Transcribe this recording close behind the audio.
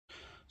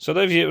So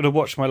those of you that have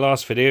watched my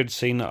last video had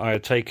seen that I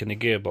had taken the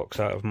gearbox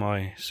out of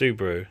my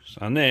Subaru,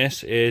 and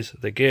this is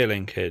the gear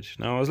linkage.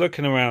 Now I was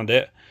looking around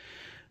it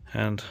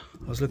and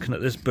I was looking at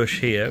this bush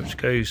here which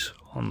goes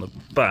on the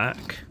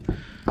back.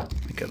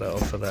 Let me get that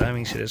off of there. You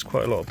can see there's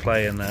quite a lot of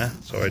play in there.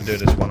 Sorry, I do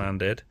this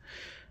one-handed.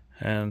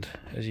 And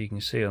as you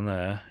can see on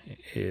there, it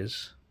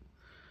is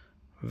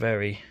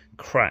very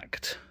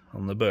cracked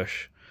on the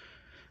bush.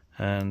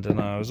 And then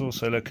I was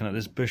also looking at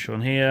this bush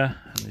on here,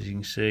 and as you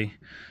can see,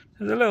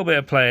 there's a little bit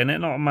of play in it,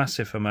 not a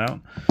massive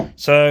amount.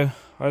 So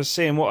I was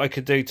seeing what I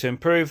could do to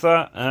improve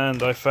that,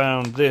 and I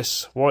found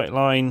this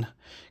Whiteline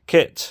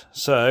kit.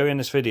 So in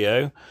this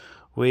video,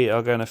 we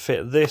are going to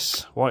fit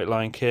this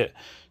Whiteline kit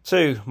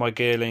to my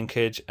gear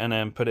linkage and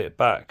then put it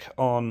back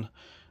on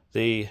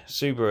the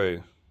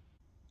Subaru.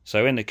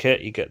 So in the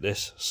kit, you get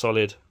this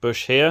solid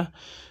bush here,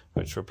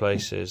 which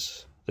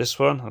replaces this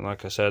one, and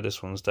like I said,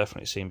 this one's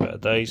definitely seen better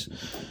days,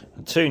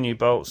 and 2 new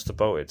bolts to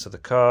bolt it to the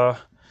car,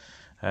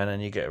 and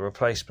then you get a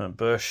replacement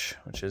bush,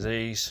 which is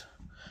these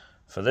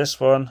for this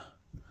one.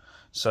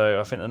 So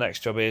I think the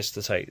next job is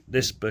to take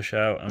this bush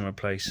out and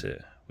replace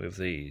it with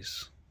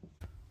these.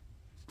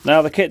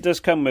 Now the kit does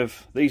come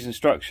with these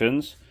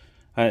instructions,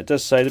 and it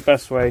does say the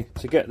best way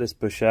to get this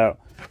bush out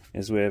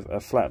is with a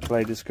flat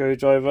bladed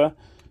screwdriver.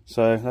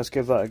 So let's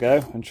give that a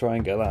go and try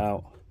and get that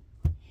out.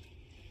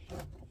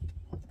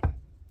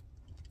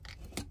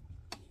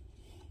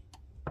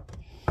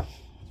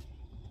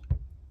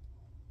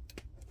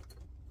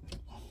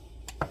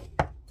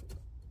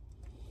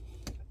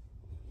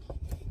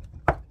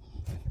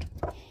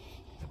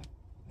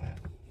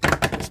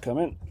 Come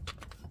in.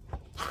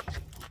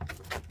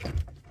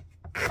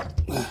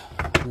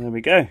 There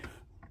we go.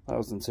 That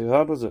wasn't too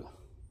hard, was it?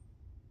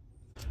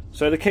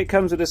 So the kit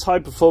comes with this high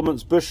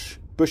performance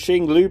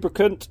bushing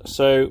lubricant,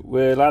 so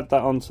we'll add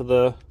that onto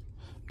the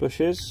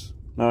bushes.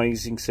 Now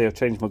as you can see, I've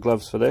changed my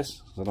gloves for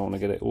this because I don't want to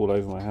get it all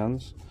over my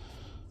hands,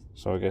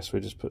 so I guess we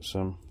just put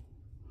some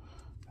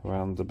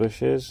around the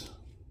bushes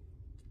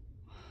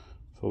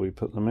before we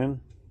put them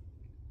in.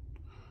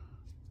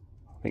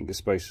 I think it's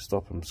supposed to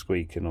stop them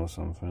squeaking or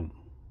something.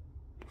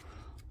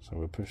 So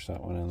we'll push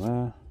that one in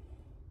there.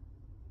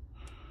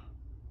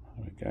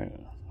 There we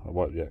go. I'll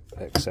wipe the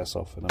excess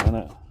off in a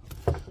minute.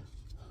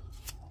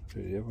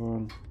 Do the other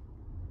one.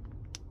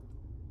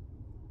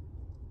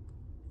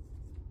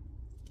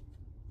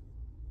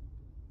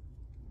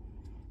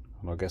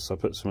 And I guess I'll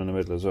put some in the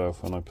middle as well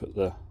when I put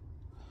the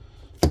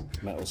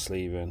metal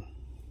sleeve in.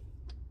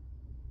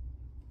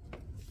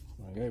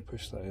 There we go,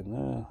 push that in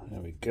there.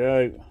 There we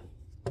go.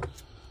 And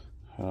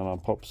then I'll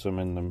pop some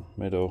in the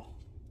middle.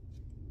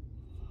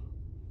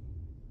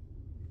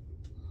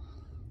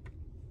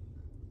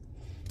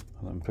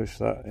 And then push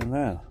that in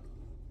there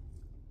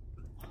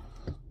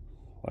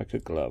like a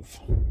glove.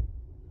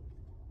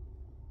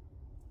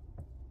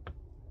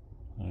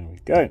 There we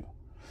go,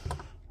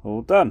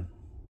 all done.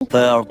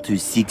 4 to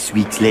 6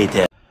 weeks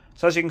later.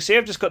 So as you can see,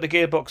 I've just got the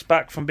gearbox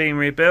back from being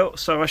rebuilt,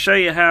 so I'll show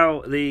you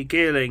how the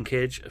gear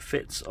linkage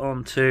fits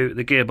onto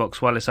the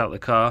gearbox while it's out the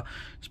car.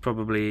 It's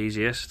probably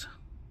easiest.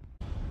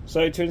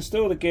 So to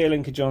install the gear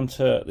linkage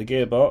onto the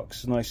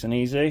gearbox, nice and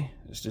easy.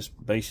 It's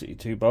just basically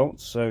 2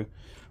 bolts. So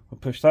we'll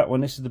push that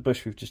one. This is the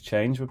bush we've just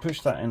changed. We'll push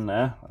that in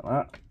there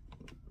like that,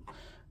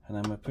 and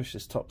then we'll push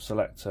this top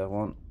selector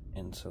one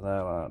into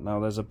there like that. Now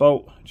there's a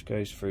bolt which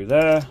goes through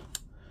there.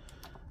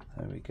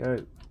 There we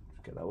go.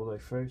 Get that all the way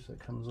through so it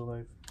comes all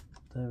over.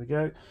 There we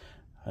go.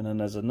 And then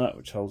there's a nut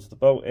which holds the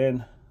bolt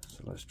in.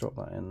 So let's drop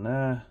that in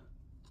there.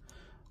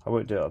 I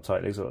won't do it on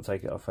tight legs, I'll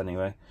take it off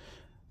anyway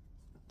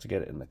to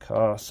get it in the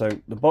car. So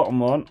the bottom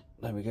one,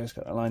 there we go, it's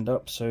got that lined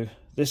up. So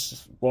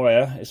this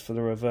wire is for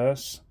the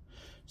reverse.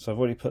 So I've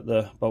already put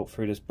the bolt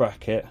through this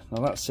bracket.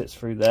 Now that sits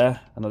through there,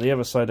 and on the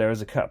other side there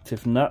is a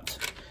captive nut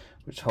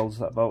which holds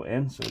that bolt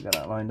in. So we've got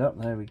that lined up.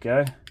 There we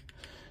go.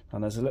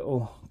 And there's a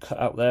little cut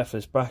out there for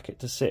this bracket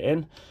to sit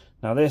in.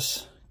 Now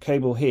this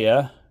cable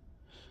here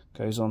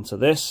goes onto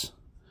this,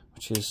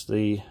 which is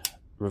the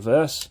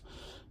reverse.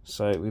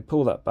 So we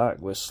pull that back,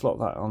 we'll slot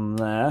that on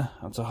there,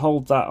 and to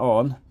hold that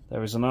on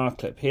there is an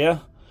R-clip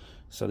here.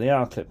 So the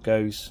R-clip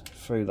goes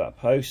through that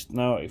post.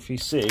 Now if you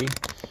see,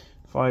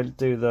 if I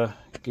do the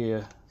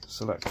gear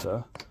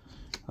selector,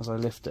 as I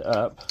lift it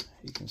up,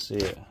 you can see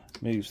it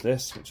moves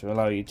this, which will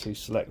allow you to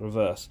select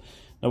reverse.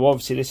 Now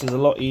obviously this is a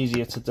lot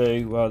easier to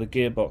do while the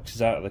gearbox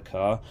is out of the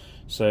car,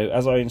 so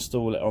as I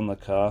install it on the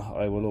car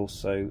I will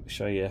also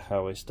show you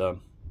how it's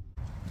done.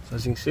 So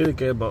as you can see, the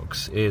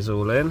gearbox is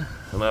all in,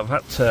 and I've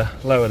had to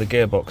lower the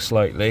gearbox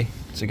slightly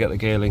to get the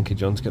gear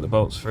linkage on, to get the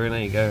bolts through. And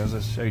there you go, as I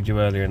showed you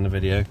earlier in the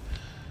video,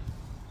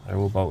 they're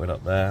all bolted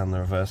up there and the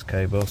reverse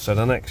cable. So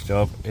the next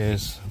job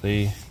is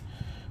the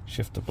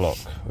shifter block,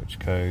 which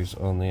goes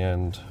on the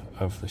end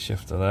of the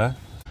shifter there.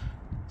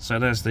 So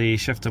there's the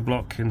shifter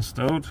block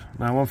installed.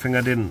 Now one thing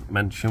I didn't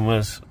mention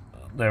was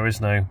there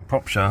is no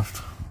prop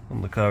shaft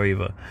on the car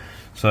either,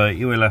 so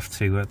you will have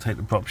to take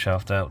the prop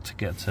shaft out to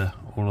get to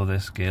all of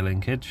this gear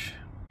linkage.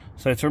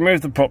 So to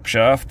remove the prop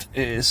shaft,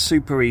 it is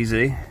super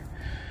easy.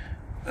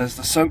 There's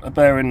the centre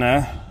bearing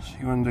there, so you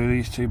you undo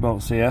these 2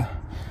 bolts here,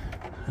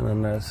 and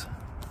then there's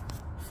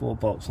 4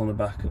 bolts on the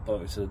back at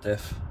both of the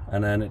diff,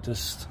 and then it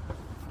just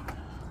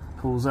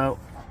pulls out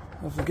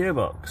of the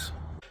gearbox.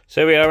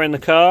 So we are in the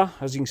car.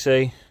 As you can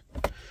see,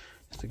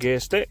 it's the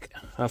gear stick.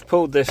 I've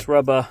pulled this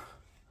rubber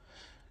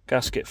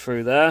gasket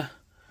through there,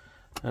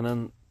 and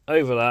then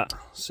over that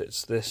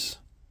sits this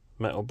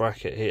metal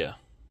bracket here.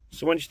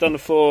 So once you've done the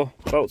 4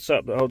 bolts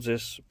up that holds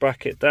this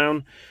bracket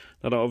down,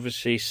 that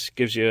obviously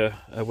gives you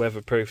a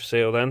weatherproof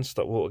seal then,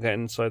 stop water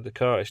getting inside the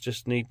car. It's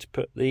just need to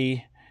put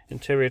the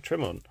interior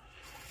trim on,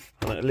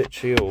 and it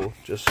literally all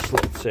just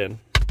slots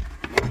in.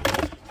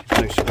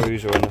 There's no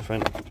screws or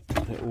anything,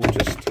 it all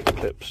just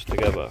clips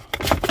together.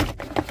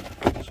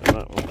 So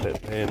that will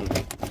clip in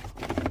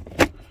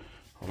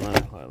on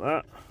there like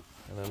that,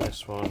 and then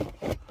this one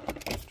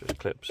just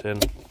clips in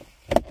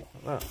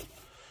like that.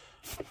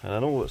 And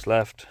then all that's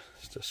left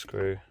is to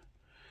screw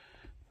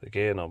the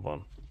gear knob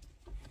on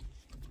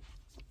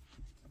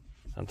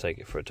and take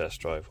it for a test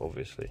drive,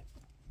 obviously.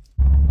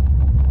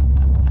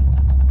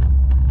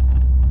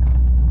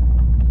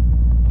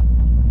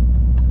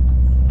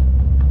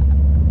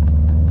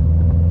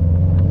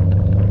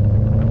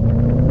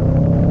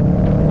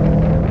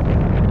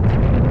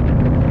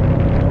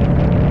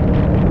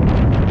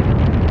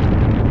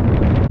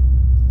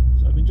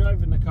 So I've been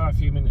driving the car a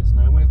few minutes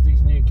now with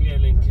these new gear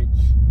linkage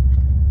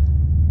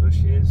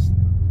bushes.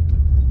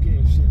 The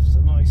gear shifts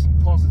are nice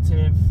and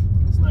positive,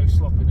 there's no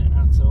slop in it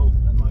at all,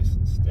 they're nice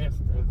and stiff,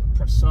 they're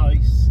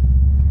precise.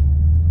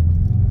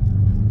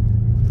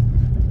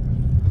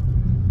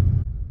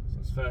 So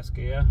it's first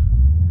gear,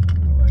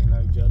 away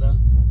no judder.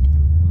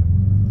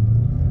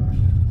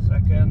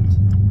 Second,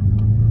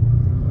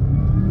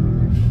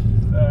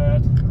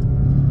 third,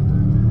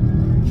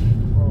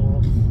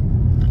 fourth,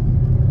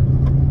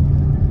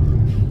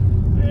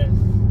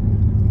 fifth,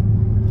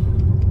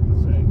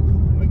 sixth,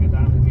 and we go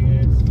down the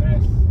gears,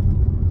 fifth,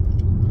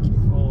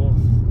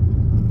 fourth,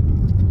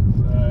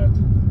 third,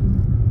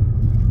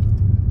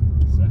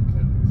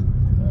 second,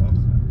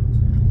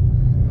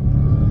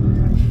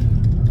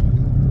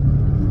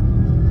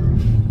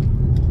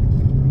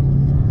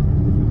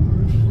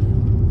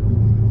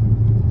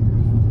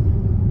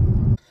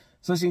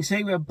 So as you can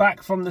see, we're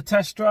back from the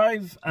test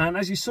drive, and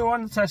as you saw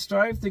on the test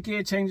drive, the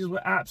gear changes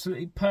were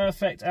absolutely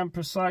perfect and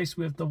precise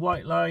with the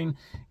Whiteline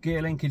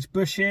gear linkage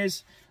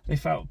bushes. They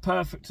felt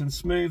perfect and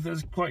smooth. They're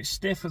quite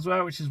stiff as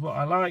well, which is what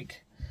I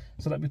like.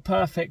 So that'd be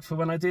perfect for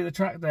when I do the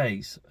track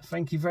days.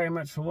 Thank you very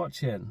much for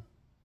watching.